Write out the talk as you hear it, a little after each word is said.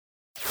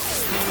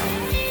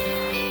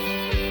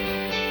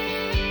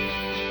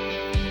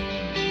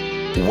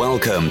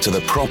Welcome to the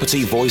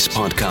Property Voice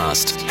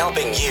Podcast,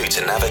 helping you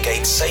to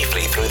navigate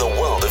safely through the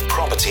world of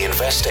property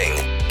investing.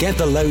 Get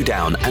the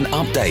lowdown and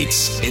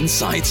updates,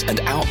 insights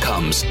and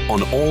outcomes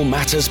on all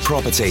matters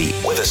property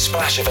with a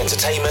splash of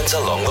entertainment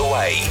along the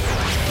way.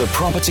 The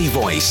Property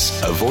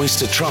Voice, a voice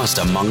to trust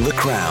among the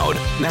crowd.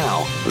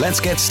 Now, let's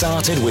get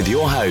started with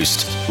your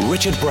host,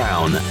 Richard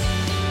Brown.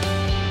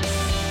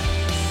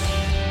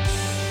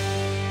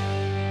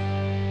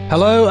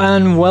 Hello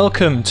and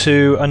welcome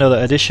to another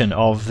edition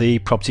of the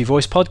Property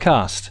Voice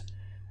Podcast.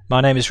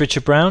 My name is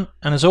Richard Brown,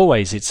 and as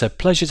always, it's a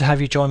pleasure to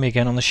have you join me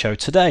again on the show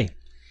today.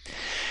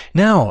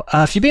 Now,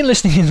 if you've been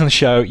listening in on the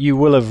show, you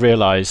will have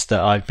realised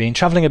that I've been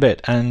travelling a bit,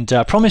 and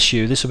I promise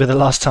you this will be the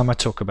last time I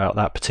talk about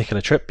that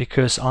particular trip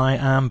because I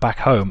am back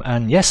home.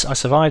 And yes, I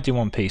survived in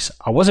one piece.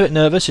 I was a bit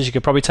nervous, as you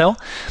could probably tell,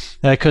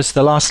 because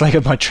the last leg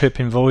of my trip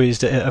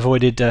involved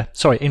a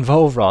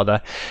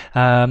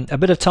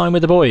bit of time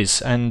with the boys,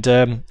 and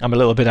I'm a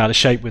little bit out of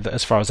shape with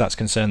as far as that's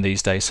concerned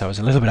these days, so I was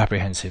a little bit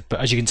apprehensive.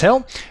 But as you can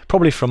tell,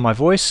 probably from my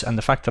voice and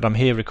the fact that I'm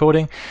here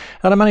recording,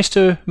 that I managed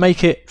to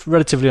make it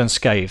relatively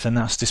unscathed, and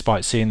that's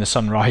despite seeing the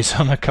sunrise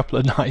on a couple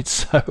of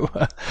nights. So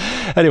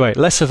anyway,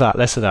 less of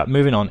that.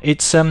 Moving on.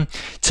 It's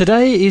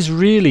today is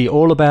really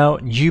all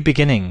about new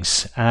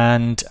beginnings,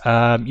 and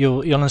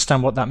you'll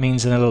understand what that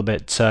means in a little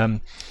bit.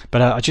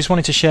 But I just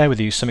wanted to share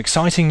with you some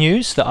exciting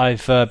news that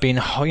I've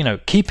been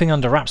keeping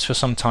under wraps for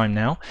some time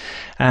now,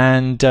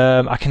 and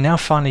I can now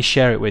finally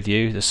share it with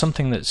you. There's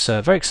something that's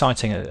very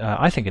exciting,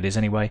 I think it is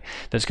anyway,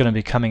 that's going to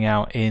be coming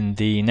out in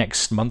the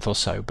next month or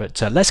so. But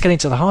let's get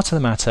into the heart of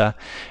the matter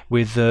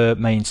with the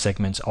main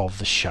segment of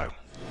the show.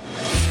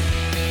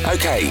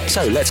 Okay,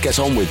 so let's get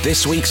on with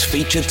this week's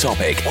featured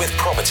topic with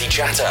Property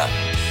Chatter.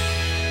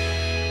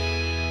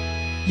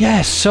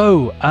 Yeah,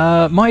 so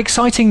my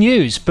exciting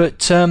news,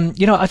 but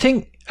I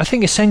think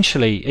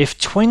essentially if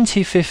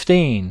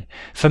 2015,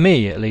 for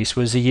me at least,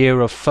 was a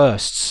year of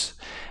firsts,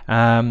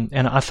 and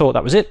I thought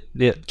that was it.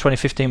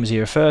 2015 was a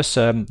year of firsts.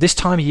 This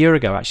time a year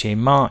ago, actually,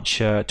 in March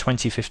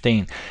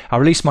 2015, I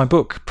released my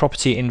book,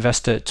 Property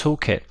Investor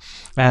Toolkit.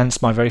 And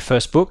it's my very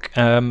first book.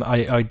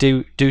 I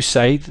do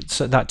say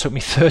that took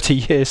me 30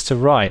 years to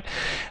write.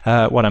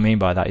 What I mean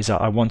by that is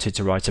I wanted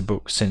to write a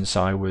book since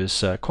I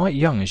was quite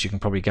young, as you can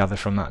probably gather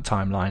from that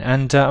timeline.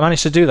 And I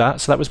managed to do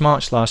that. So that was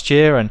March last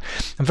year, and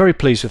I'm very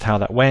pleased with how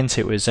that went.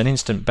 It was an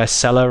instant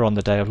bestseller on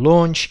the day of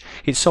launch.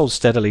 It's sold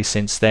steadily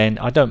since then.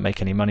 I don't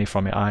make any money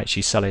from it. I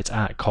actually sell it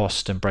at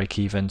cost and break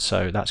even,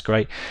 so that's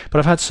great. But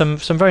I've had some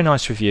very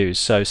nice reviews.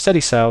 So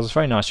steady sales,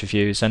 very nice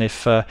reviews. And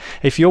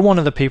if you're one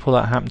of the people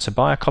that happen to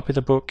buy a copy of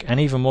the book, and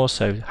even more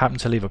so happen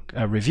to leave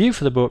a review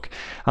for the book,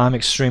 I'm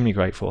extremely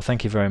grateful.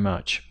 Thank you very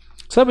much.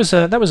 So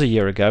that was a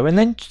year ago, and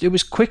then it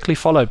was quickly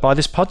followed by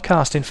this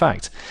podcast, in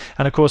fact.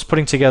 And of course,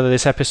 putting together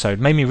this episode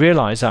made me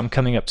realise that I'm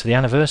coming up to the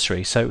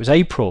anniversary. So it was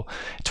April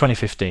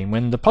 2015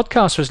 when the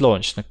podcast was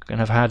launched, and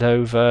I've had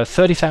over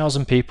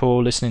 30,000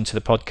 people listening to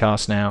the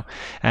podcast now,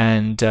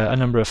 and a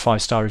number of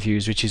 5-star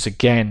reviews, which is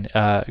again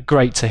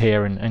great to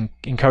hear and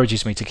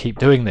encourages me to keep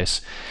doing this.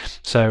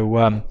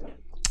 So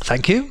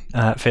thank you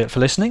for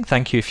listening.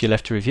 Thank you if you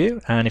left a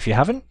review, and if you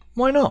haven't,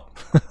 why not?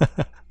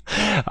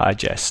 I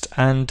jest.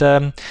 And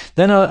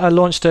then I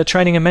launched a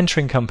training and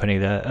mentoring company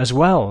there as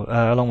well,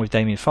 along with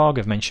Damien Fogg,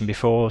 I've mentioned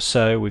before.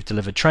 So we've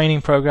delivered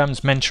training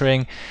programs,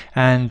 mentoring,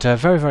 and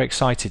very, very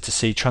excited to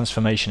see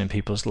transformation in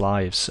people's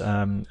lives,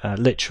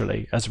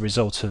 literally as a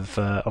result of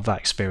that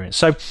experience.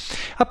 So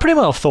I pretty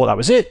well thought that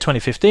was it.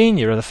 2015,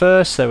 year of the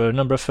first. There were a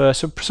number of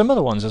firsts, some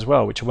other ones as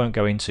well, which I won't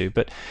go into,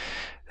 but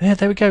yeah,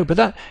 there we go.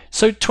 But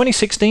so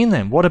 2016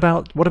 then, what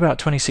about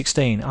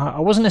 2016? I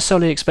wasn't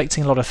necessarily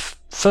expecting a lot of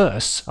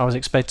firsts. I was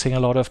expecting a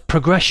lot of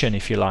progression,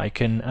 if you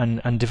like,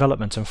 and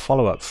development and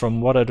follow-up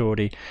from what I'd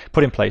already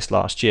put in place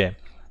last year.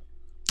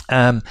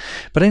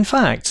 But in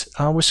fact,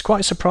 I was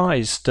quite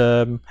surprised.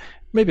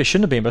 Maybe I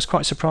shouldn't have been, but I was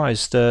quite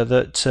surprised that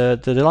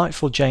the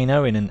delightful Jane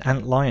Owen and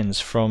Ant Lyons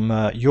from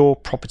Your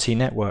Property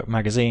Network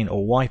magazine,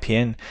 or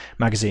YPN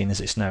magazine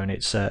as it's known,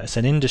 it's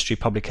an industry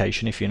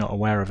publication if you're not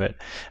aware of it,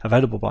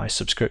 available by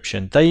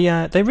subscription.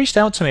 They reached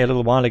out to me a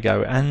little while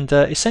ago, and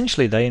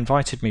essentially they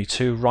invited me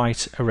to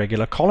write a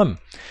regular column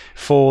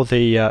for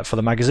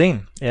the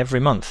magazine every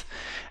month.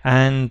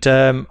 And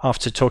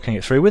after talking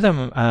it through with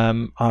them,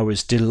 I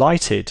was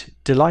delighted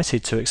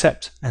to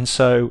accept. And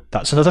so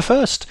that's another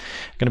first.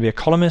 I'm going to be a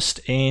columnist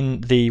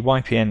in the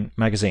YPN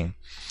magazine.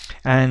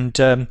 And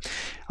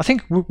I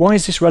think, why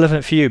is this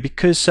relevant for you?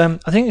 Because I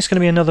think it's going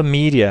to be another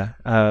media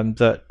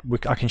that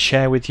I can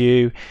share with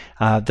you.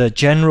 The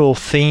general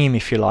theme,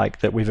 if you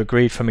like, that we've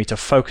agreed for me to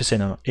focus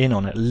in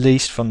on at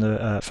least from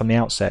the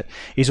outset,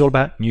 is all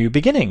about new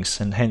beginnings,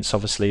 and hence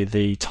obviously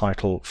the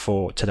title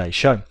for today's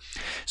show.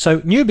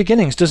 So new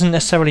beginnings doesn't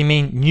necessarily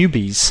mean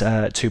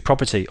newbies to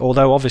property,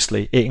 although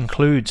obviously it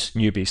includes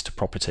newbies to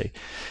property.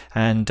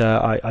 And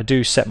I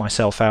do set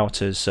myself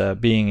out as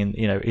being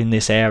in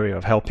this area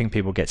of helping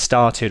people get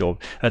started or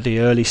at the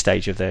early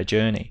stage of their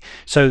journey.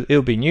 So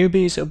it'll be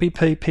newbies, it'll be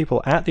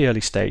people at the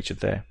early stage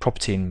of their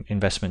property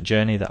investment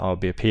journey that I'll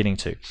be appealing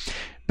to.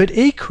 But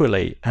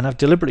equally, and I've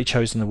deliberately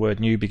chosen the word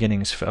new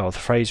beginnings, or the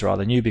phrase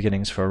rather, new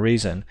beginnings for a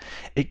reason,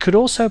 it could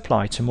also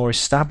apply to more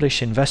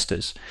established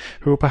investors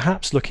who are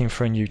perhaps looking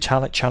for a new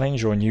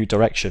challenge or a new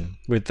direction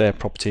with their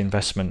property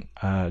investment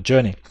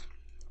journey.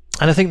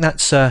 And I think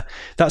that's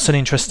an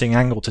interesting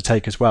angle to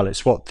take as well.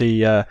 It's what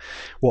the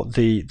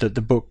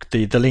book,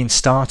 the Lean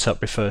Startup,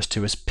 refers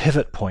to as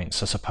pivot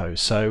points, I suppose.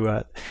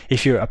 So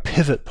if you're at a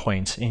pivot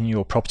point in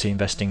your property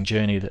investing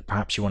journey that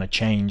perhaps you want to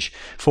change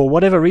for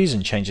whatever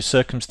reason, change of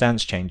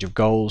circumstance, change of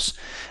goals,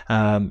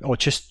 or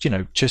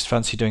just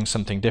fancy doing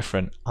something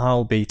different,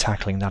 I'll be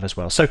tackling that as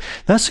well. So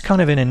that's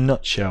kind of in a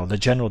nutshell the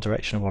general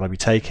direction of what I'll be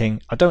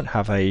taking. I don't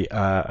have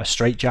a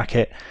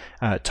straitjacket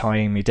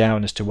tying me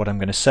down as to what I'm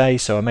going to say,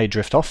 so I may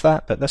drift off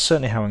that, but that's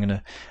certainly how I'm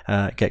going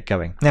to get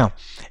going. Now,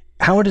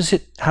 how does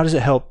it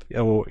help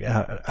or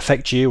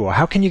affect you, or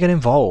how can you get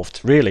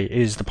involved, really,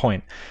 is the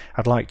point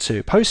I'd like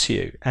to pose to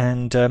you.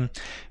 And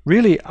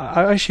really,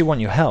 I actually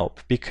want your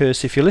help,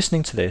 because if you're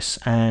listening to this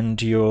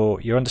and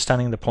you're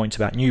understanding the point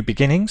about new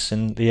beginnings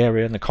and the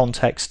area and the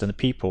context and the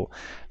people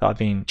that I've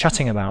been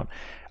chatting about,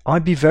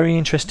 I'd be very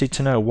interested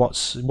to know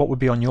what would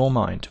be on your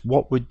mind.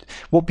 What would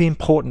be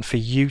important for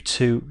you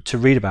to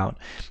read about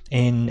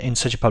in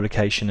such a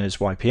publication as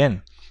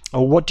YPN?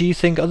 Or what do you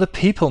think other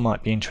people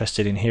might be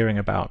interested in hearing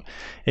about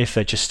if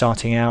they're just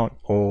starting out,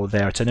 or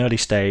they're at an early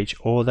stage,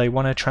 or they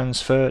want to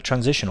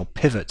transition or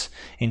pivot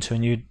into a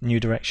new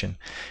direction?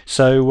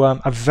 So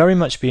I'd very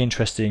much be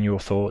interested in your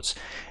thoughts.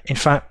 In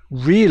fact,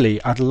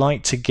 really, I'd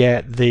like to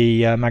get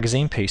the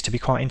magazine piece to be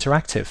quite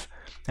interactive.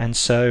 And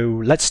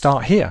so let's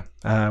start here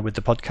with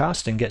the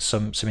podcast and get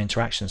some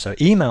interaction. So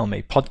email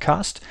me,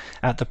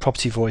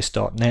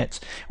 podcast@thepropertyvoice.net,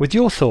 with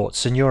your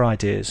thoughts and your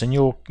ideas and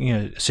your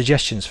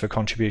suggestions for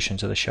contribution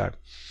to the show.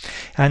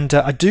 And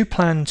I do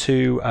plan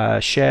to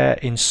share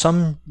in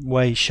some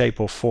way, shape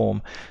or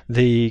form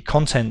the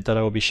content that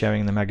I will be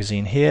sharing in the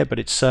magazine here, but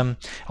it's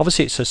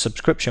obviously it's a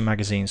subscription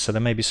magazine, so there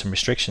may be some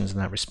restrictions in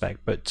that respect,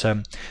 but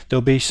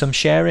there'll be some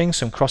sharing,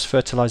 some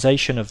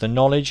cross-fertilization of the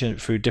knowledge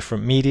through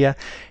different media,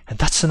 and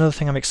that's another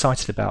thing I'm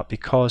excited about,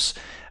 because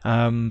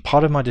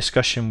part of my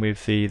discussion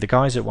with the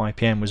guys at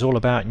YPN was all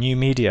about new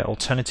media,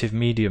 alternative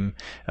media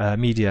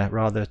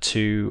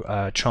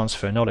to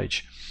transfer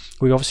knowledge.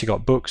 We've obviously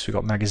got books, we've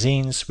got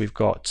magazines, we've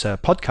got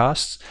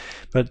podcasts,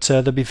 but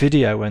there'll be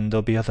video and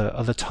there'll be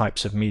other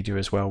types of media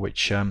as well,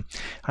 which I'm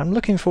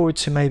looking forward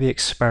to maybe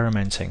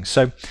experimenting.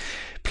 So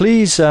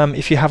please,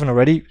 if you haven't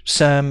already,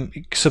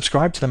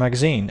 subscribe to the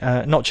magazine,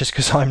 not just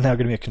because I'm now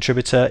going to be a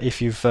contributor.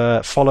 If you've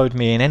followed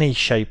me in any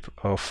shape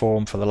or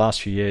form for the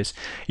last few years,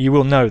 you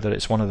will know that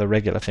it's one of the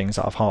regular things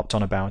that I've harped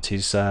on about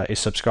is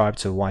subscribe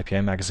to the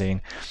YPN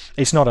magazine.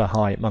 It's not a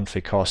high monthly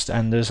cost,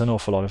 and there's an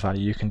awful lot of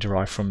value you can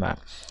derive from that.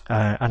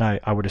 And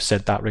I would have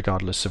said that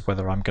regardless of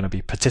whether I'm going to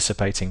be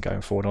participating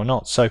going forward or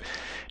not. So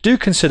do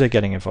consider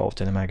getting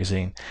involved in the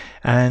magazine,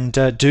 and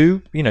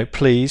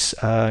please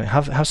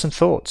have some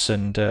thoughts,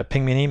 and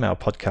ping me an email,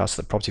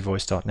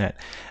 podcast@thepropertyvoice.net,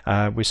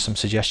 with some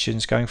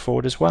suggestions going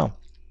forward as well.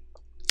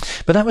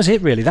 But that was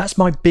it, really. That's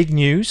my big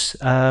news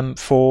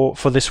for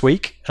this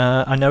week.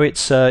 I know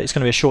it's going to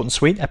be a short and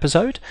sweet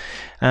episode,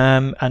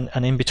 and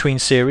in between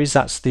series,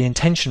 that's the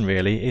intention,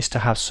 really, is to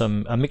have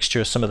a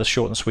mixture of some of the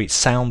short and sweet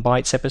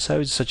Soundbites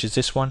episodes, such as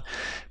this one.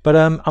 But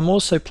I'm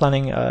also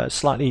planning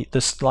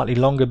slightly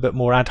longer but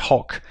more ad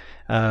hoc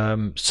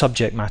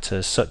subject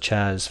matters, such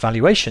as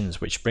valuations,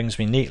 which brings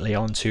me neatly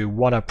onto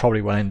what I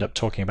probably will end up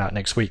talking about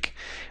next week,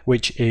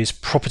 which is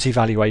property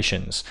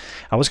valuations.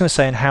 I was going to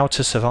say and how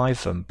to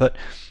survive them, but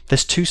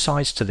there's two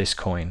sides to this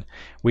coin.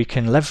 We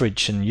can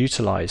leverage and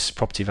utilize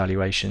property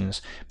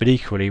valuations, but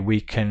equally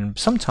we can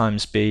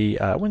sometimes be,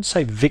 I wouldn't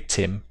say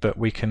victim, but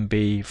we can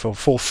be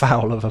fall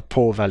foul of a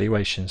poor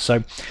valuation.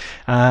 So,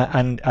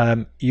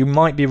 you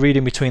might be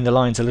reading between the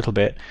lines a little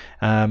bit.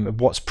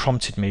 What's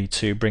prompted me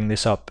to bring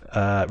this up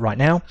right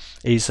now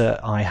is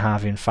that I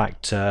have in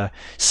fact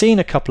seen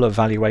a couple of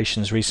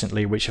valuations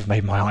recently which have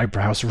made my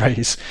eyebrows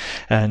raise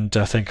and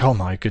think, oh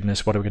my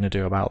goodness, what are we going to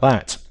do about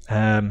that?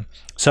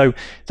 So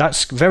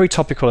that's very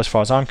topical as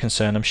far as I'm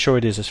concerned. I'm sure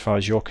it is as far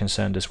as you're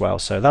concerned as well.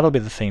 So that'll be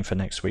the theme for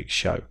next week's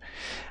show.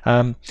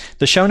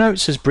 The show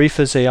notes, as brief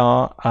as they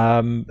are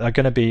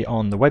going to be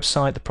on the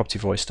website,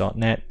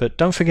 thepropertyvoice.net. But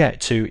don't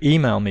forget to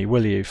email me,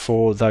 will you,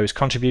 for those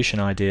contribution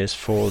ideas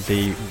for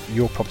the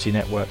Your Property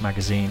Network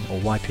magazine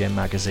or YPN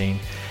magazine.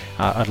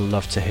 I'd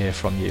love to hear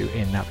from you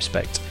in that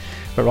respect.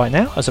 But right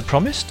now, as I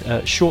promised,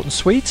 short and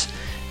sweet.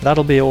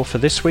 That'll be all for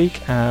this week.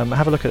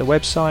 Have a look at the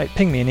website,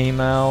 ping me an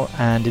email,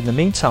 and in the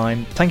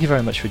meantime, thank you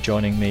very much for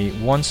joining me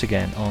once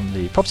again on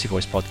the Property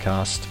Voice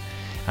podcast.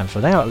 And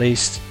for now at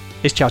least,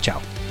 it's ciao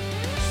ciao.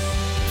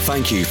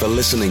 Thank you for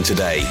listening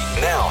today.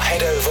 Now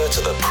head over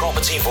to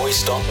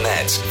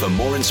thepropertyvoice.net for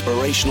more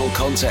inspirational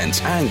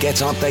content and get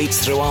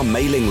updates through our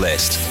mailing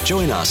list.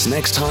 Join us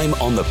next time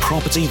on the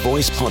Property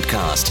Voice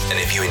podcast. And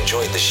if you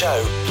enjoyed the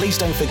show, please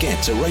don't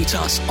forget to rate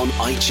us on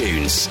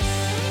iTunes.